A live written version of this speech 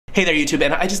Hey there, YouTube,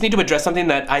 and I just need to address something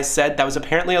that I said that was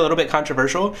apparently a little bit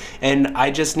controversial, and I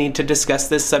just need to discuss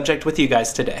this subject with you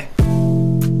guys today.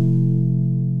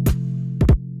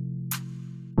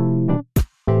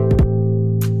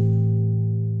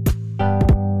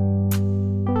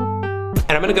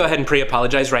 And I'm gonna go ahead and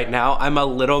pre-apologize right now. I'm a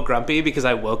little grumpy because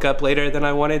I woke up later than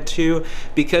I wanted to,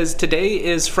 because today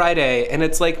is Friday and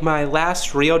it's like my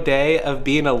last real day of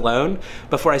being alone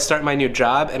before I start my new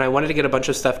job, and I wanted to get a bunch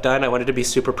of stuff done. I wanted to be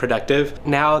super productive.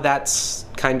 Now that's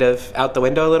kind of out the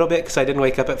window a little bit because I didn't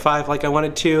wake up at 5 like I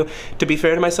wanted to. To be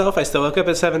fair to myself, I still woke up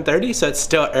at 7:30, so it's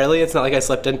still early. It's not like I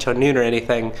slept until noon or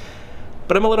anything.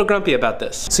 But I'm a little grumpy about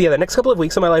this. So yeah, the next couple of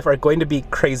weeks of my life are going to be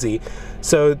crazy.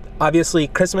 So obviously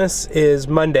Christmas is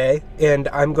Monday, and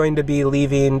I'm going to be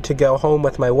leaving to go home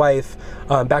with my wife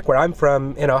back where I'm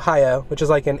from in Ohio, which is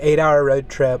like an 8-hour road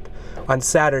trip on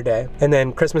Saturday. And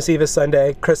then Christmas Eve is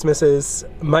Sunday, Christmas is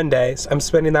Monday. So I'm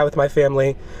spending that with my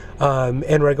family,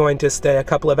 and we're going to stay a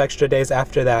couple of extra days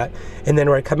after that. And then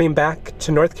we're coming back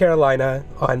to North Carolina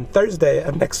on Thursday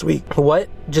of next week. What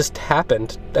just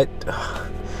happened?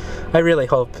 I really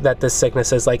hope that this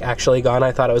sickness is like actually gone.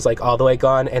 I thought it was like all the way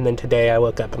gone, and then today I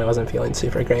woke up and I wasn't feeling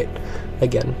super great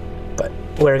again. But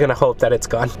we're gonna hope that it's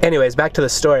gone. Anyways, back to the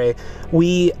story.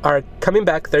 We are coming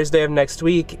back Thursday of next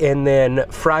week, and then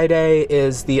Friday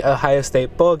is the Ohio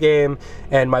State bowl game,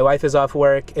 and my wife is off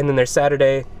work, and then there's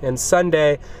Saturday and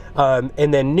Sunday,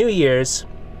 and then New Year's,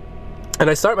 and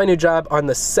I start my new job on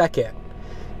the 2nd.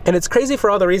 And it's crazy for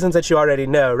all the reasons that you already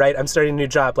know, right? I'm starting a new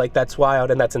job, like that's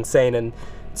wild and that's insane, and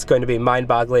it's going to be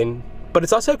mind-boggling, but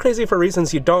it's also crazy for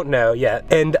reasons you don't know yet.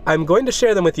 And I'm going to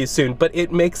share them with you soon, but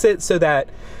it makes it so that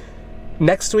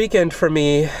next weekend for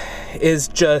me is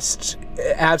just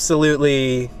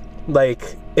absolutely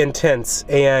like intense,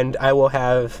 and I will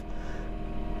have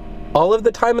all of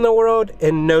the time in the world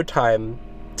and no time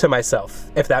to myself,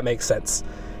 if that makes sense.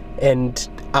 And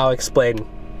I'll explain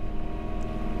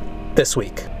this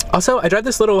week. Also, I drive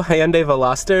this little Hyundai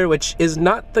Veloster, which is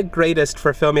not the greatest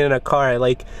for filming in a car.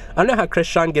 Like, I don't know how Chris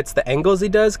Sean gets the angles he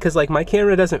does, because like my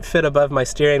camera doesn't fit above my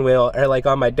steering wheel or like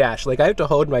on my dash. Like, I have to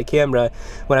hold my camera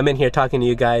when I'm in here talking to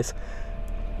you guys.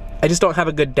 I just don't have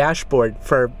a good dashboard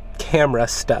for camera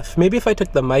stuff. Maybe if I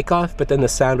took the mic off, but then the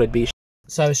sound would be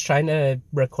So I was trying to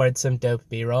record some dope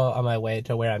B-roll on my way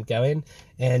to where I'm going,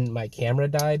 and my camera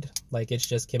died. Like, it's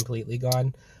just completely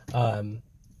gone.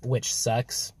 Which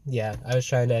sucks. Yeah, I was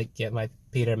trying to get my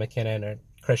Peter McKinnon or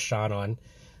Chris Sean on,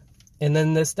 and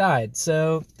then this died.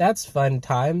 So that's fun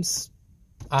times,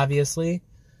 obviously.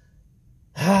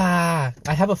 I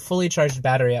have a fully charged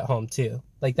battery at home too.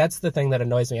 Like, that's the thing that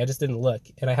annoys me. I just didn't look,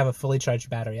 and I have a fully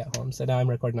charged battery at home, so now I'm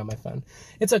recording on my phone.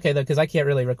 It's okay though, because I can't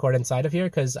really record inside of here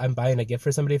because I'm buying a gift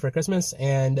for somebody for Christmas,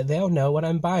 and they'll know what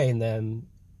I'm buying them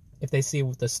if they see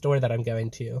the store that I'm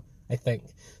going to, I think.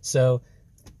 So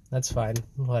that's fine,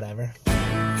 whatever.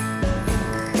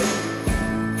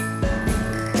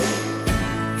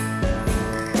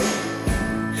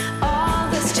 All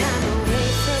this time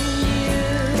away from you,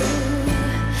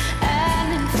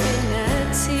 an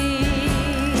infinity,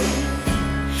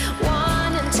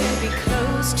 wanting to be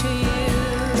close to you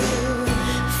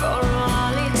for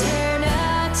all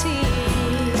eternity.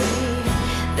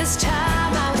 This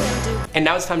time I will do. And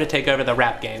now it's time to take over the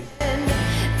rap game.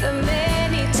 The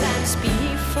many times before,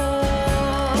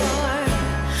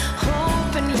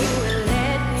 hoping you will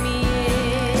let me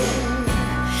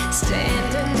in,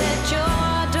 standing at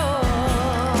your door.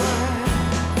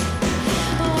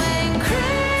 When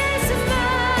Christmas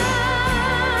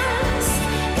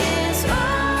is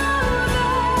over,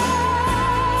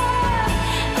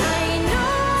 I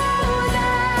know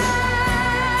that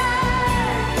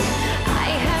I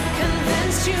have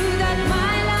convinced you that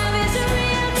my love is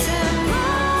real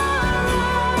tomorrow.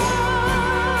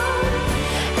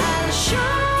 I'll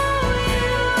show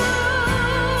you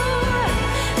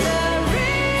the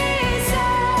reason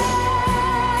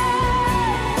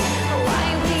why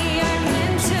we are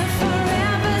meant to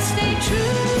forever stay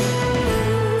true.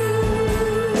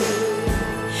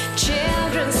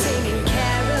 Children singing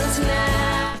carols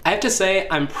now. I have to say,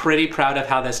 I'm pretty proud of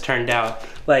how this turned out.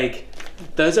 Like,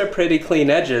 those are pretty clean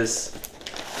edges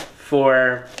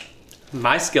for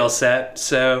my skill set,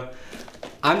 so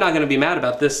I'm not gonna be mad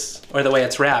about this or the way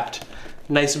it's wrapped.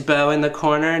 Nice bow in the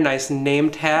corner, nice name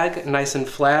tag, nice and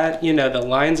flat. You know, the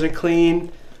lines are clean.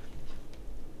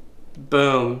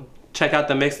 Boom. Check out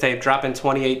the mixtape, drop in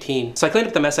 2018. So I cleaned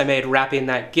up the mess I made wrapping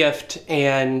that gift,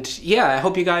 and yeah, I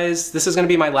hope you guys, this is gonna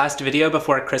be my last video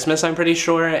before Christmas, I'm pretty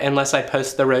sure, unless I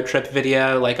post the road trip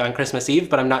video like on Christmas Eve,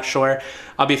 but I'm not sure.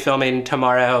 I'll be filming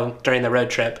tomorrow during the road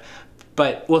trip.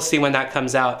 but we'll see when that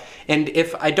comes out. And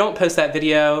if I don't post that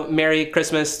video, Merry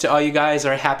Christmas to all you guys,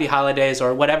 or Happy Holidays,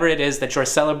 or whatever it is that you're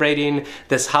celebrating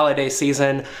this holiday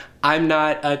season. I'm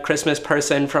not a Christmas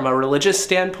person from a religious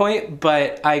standpoint,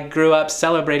 but I grew up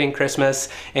celebrating Christmas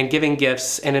and giving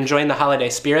gifts and enjoying the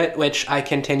holiday spirit, which I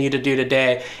continue to do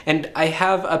today. And I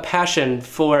have a passion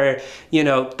for, you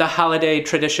know, the holiday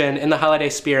tradition and the holiday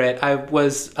spirit. I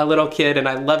was a little kid and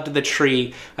I loved the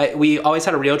tree. We always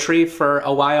had a real tree for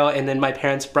a while, and then my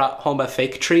parents brought home a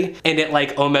fake tree, and it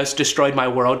like almost destroyed my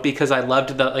world because I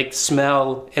loved the like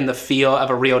smell and the feel of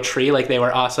a real tree. Like, they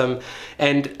were awesome.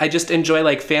 And I just enjoy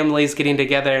like families getting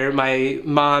together. My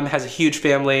mom has a huge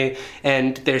family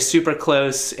and they're super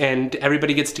close, and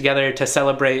everybody gets together to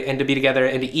celebrate and to be together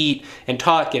and to eat and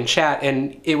talk and chat,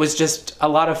 and it was just a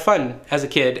lot of fun as a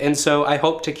kid. And so I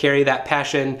hope to carry that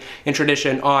passion and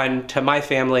tradition on to my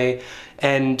family.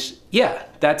 And yeah,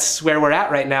 that's where we're at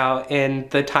right now in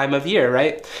the time of year,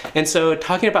 right? And so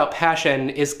talking about passion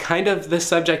is kind of the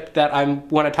subject that I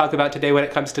want to talk about today when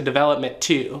it comes to development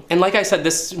too. And like I said,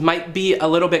 this might be a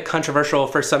little bit controversial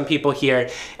for some people here,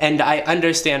 and I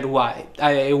understand why.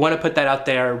 I want to put that out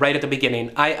there right at the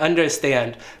beginning. I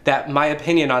understand that my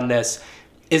opinion on this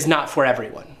is not for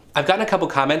everyone. I've gotten a couple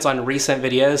comments on recent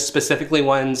videos, specifically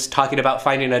ones talking about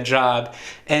finding a job,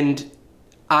 and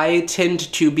I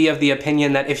tend to be of the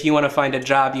opinion that if you want to find a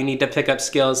job, you need to pick up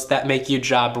skills that make you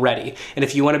job ready. And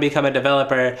if you want to become a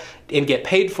developer and get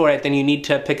paid for it, then you need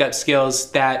to pick up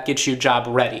skills that get you job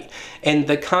ready. And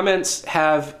the comments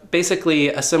have basically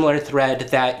a similar thread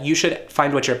that you should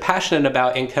find what you're passionate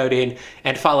about in coding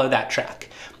and follow that track.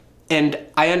 And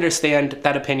I understand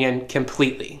that opinion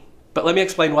completely. But let me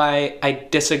explain why I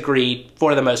disagree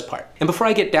for the most part. And before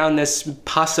I get down this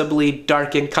possibly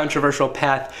dark and controversial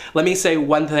path, let me say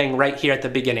one thing right here at the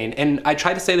beginning. And I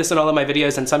try to say this in all of my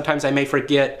videos, and sometimes I may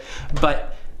forget,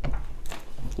 but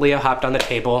Leo hopped on the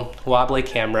table, wobbly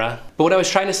camera. But what I was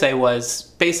trying to say was,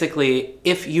 basically,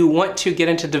 if you want to get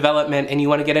into development and you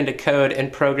want to get into code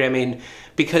and programming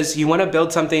because you want to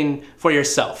build something for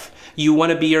yourself, you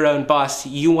want to be your own boss,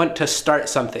 you want to start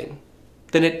something,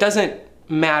 then it doesn't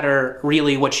matter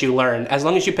really what you learn, as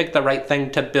long as you pick the right thing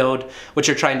to build what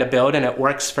you're trying to build and it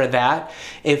works for that.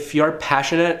 If you're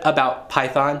passionate about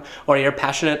Python, or you're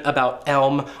passionate about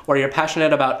Elm, or you're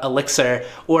passionate about Elixir,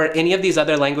 or any of these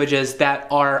other languages that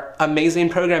are amazing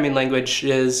programming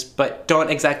languages but don't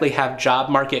exactly have job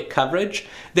market coverage,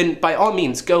 then by all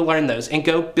means go learn those and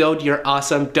go build your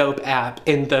awesome dope app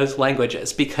in those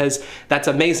languages, because that's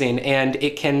amazing and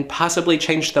it can possibly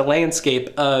change the landscape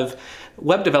of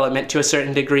web development to a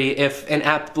certain degree if an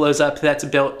app blows up that's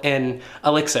built in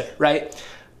Elixir, right?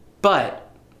 But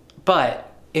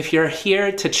if you're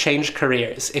here to change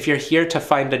careers, if you're here to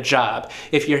find a job,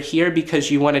 if you're here because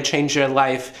you want to change your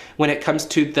life when it comes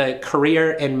to the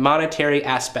career and monetary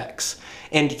aspects,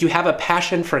 and you have a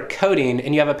passion for coding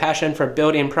and you have a passion for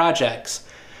building projects,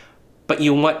 but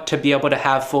you want to be able to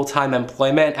have full-time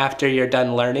employment after you're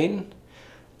done learning,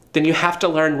 then you have to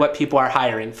learn what people are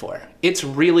hiring for. It's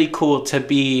really cool to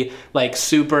be like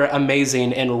super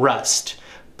amazing in Rust,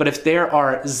 but if there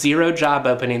are 0 job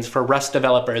openings for Rust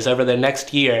developers over the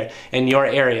next year in your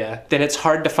area, then it's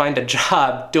hard to find a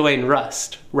job doing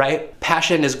Rust, right?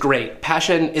 Passion is great.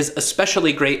 Passion is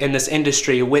especially great in this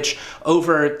industry, which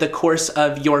over the course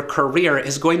of your career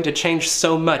is going to change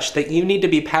so much that you need to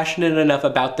be passionate enough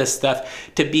about this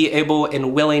stuff to be able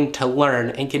and willing to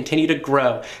learn and continue to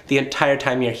grow the entire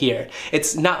time you're here.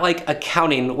 It's not like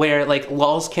accounting where like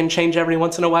laws can change every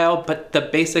once in a while, but the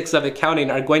basics of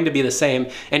accounting are going to be the same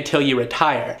until you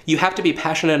retire. You have to be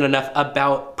passionate enough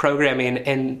about programming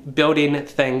and building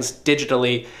things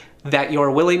digitally that you're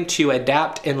willing to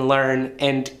adapt and learn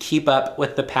and keep up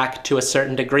with the pack to a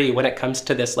certain degree when it comes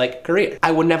to this like career.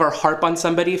 I would never harp on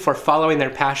somebody for following their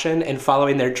passion and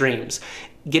following their dreams.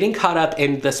 Getting caught up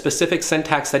in the specific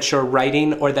syntax that you're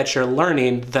writing or that you're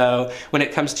learning, though, when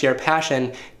it comes to your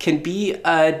passion, can be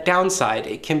a downside.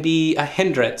 It can be a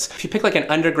hindrance. If you pick like an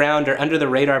underground or under the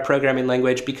radar programming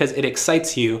language because it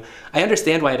excites you, I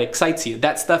understand why it excites you.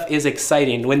 That stuff is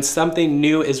exciting. When something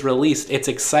new is released, it's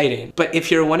exciting. But if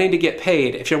you're wanting to get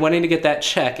paid, if you're wanting to get that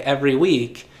check every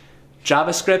week,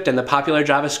 JavaScript and the popular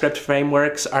JavaScript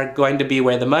frameworks are going to be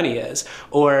where the money is,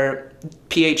 or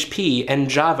PHP and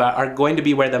Java are going to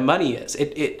be where the money is.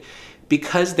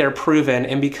 Because they're proven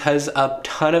and because a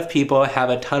ton of people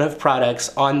have a ton of products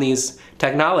on these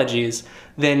technologies,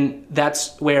 then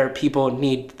that's where people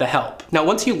need the help. Now,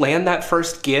 once you land that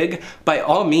first gig, by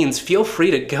all means, feel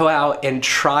free to go out and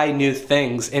try new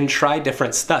things and try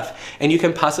different stuff. And you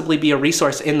can possibly be a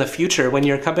resource in the future when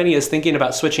your company is thinking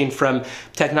about switching from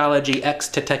technology X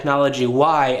to technology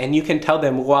Y, and you can tell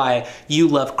them why you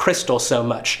love Crystal so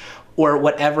much, or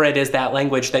whatever it is, that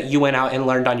language that you went out and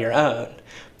learned on your own.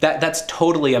 That's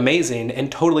totally amazing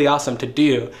and totally awesome to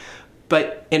do.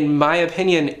 But in my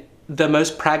opinion, the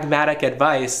most pragmatic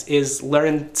advice is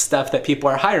learn stuff that people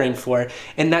are hiring for,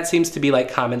 and that seems to be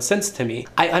like common sense to me.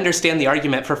 I understand the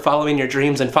argument for following your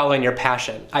dreams and following your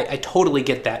passion. I totally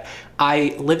get that.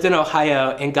 I lived in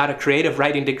Ohio and got a creative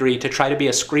writing degree to try to be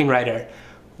a screenwriter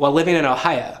while living in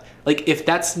Ohio. Like, if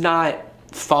that's not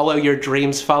follow your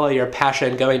dreams, follow your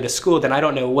passion going to school, then I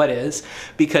don't know what is,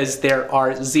 because there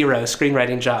are 0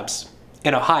 screenwriting jobs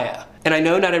in Ohio. And I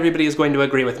know not everybody is going to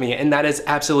agree with me, and that is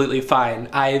absolutely fine.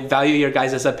 I value your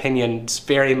guys' opinions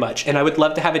very much, and I would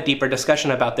love to have a deeper discussion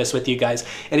about this with you guys.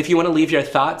 And if you want to leave your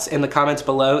thoughts in the comments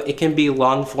below, it can be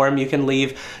long form. You can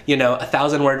leave, you know, a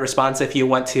 1,000-word response if you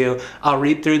want to. I'll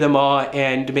read through them all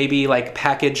and maybe like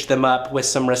package them up with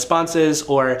some responses,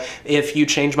 or if you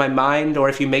change my mind, or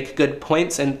if you make good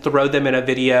points, and throw them in a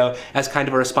video as kind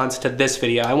of a response to this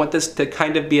video. I want this to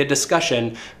kind of be a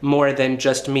discussion more than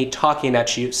just me talking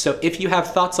at you. So if you have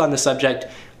thoughts on the subject,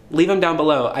 leave them down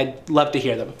below. I'd love to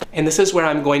hear them. And this is where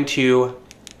I'm going to,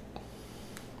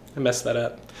 I messed that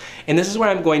up. And this is where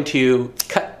I'm going to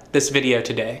cut this video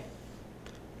today.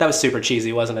 That was super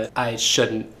cheesy, wasn't it? I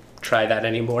shouldn't try that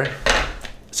anymore.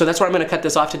 So that's where I'm gonna cut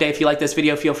this off today. If you like this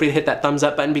video, feel free to hit that thumbs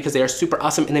up button, because they are super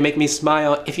awesome and they make me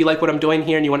smile. If you like what I'm doing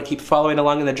here and you wanna keep following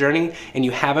along in the journey and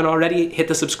you haven't already, hit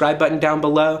the subscribe button down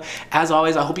below. As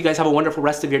always, I hope you guys have a wonderful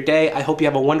rest of your day. I hope you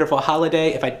have a wonderful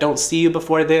holiday if I don't see you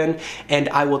before then, and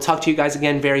I will talk to you guys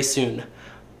again very soon.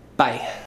 Bye.